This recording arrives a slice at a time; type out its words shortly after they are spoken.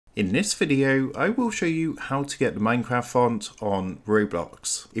In this video, I will show you how to get the Minecraft font on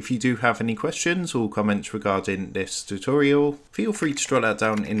Roblox. If you do have any questions or comments regarding this tutorial, feel free to jot that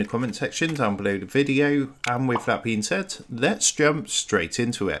down in the comment section down below the video. And with that being said, let's jump straight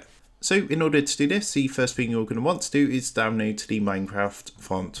into it. So in order to do this, the first thing you're going to want to do is download the Minecraft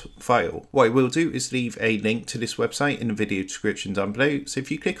font file. What I will do is leave a link to this website in the video description down below. So if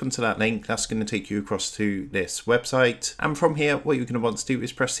you click onto that link, that's going to take you across to this website. And from here, what you're going to want to do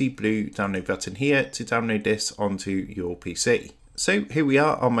is press the blue download button here to download this onto your PC. So here we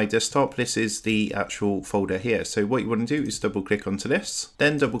are on my desktop. This is the actual folder here. So what you want to do is double click onto this,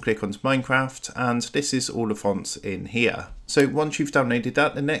 then double click onto Minecraft, and this is all the fonts in here. So once you've downloaded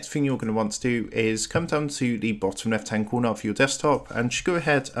that, the next thing you're going to want to do is come down to the bottom left hand corner of your desktop and just go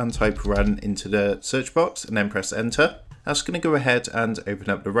ahead and type run into the search box and then press enter. That's going to go ahead and open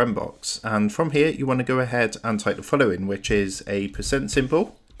up the run box. And from here, you want to go ahead and type the following, which is a %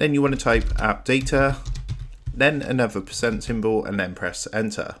 symbol. Then you want to type app data, then another % symbol, and then press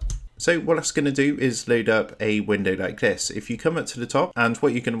enter. So what that's going to do is load up a window like this. If you come up to the top, and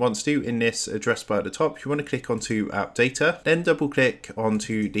what you're going to want to do in this address bar at the top, you want to click onto app data, then double click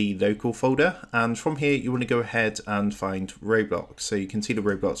onto the local folder, and from here you want to go ahead and find Roblox. So you can see the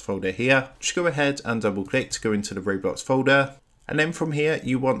Roblox folder here. Just go ahead and double click to go into the Roblox folder. And then from here,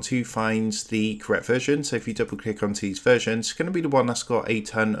 you want to find the correct version. So if you double click onto these versions, it's going to be the one that's got a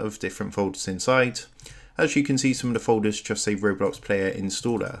ton of different folders inside. As you can see, some of the folders just say Roblox Player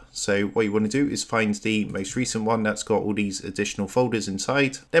Installer. So what you want to do is find the most recent one that's got all these additional folders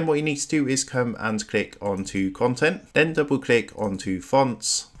inside. Then what you need to do is come and click onto content, then double click onto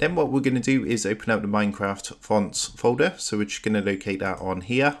fonts. Then what we're going to do is open up the Minecraft fonts folder. So we're just going to locate that on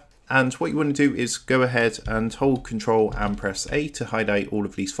here. And what you want to do is go ahead and hold Control and press A to highlight all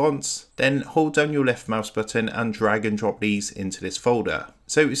of these fonts. Then hold down your left mouse button and drag and drop these into this folder.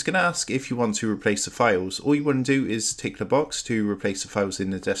 So it's going to ask if you want to replace the files. All you want to do is tick the box to replace the files in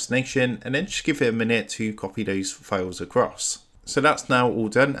the destination, and then just give it a minute to copy those files across. So that's now all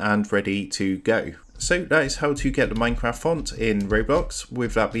done and ready to go. So that is how to get the Minecraft font in Roblox.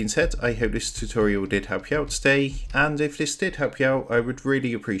 With that being said, I hope this tutorial did help you out today, and if this did help you out, I would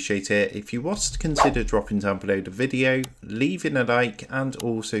really appreciate it if you was to consider dropping down below the video, leaving a like, and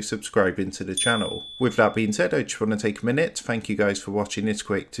also subscribing to the channel. With that being said, I just want to take a minute to thank you guys for watching this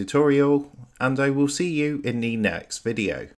quick tutorial, and I will see you in the next video.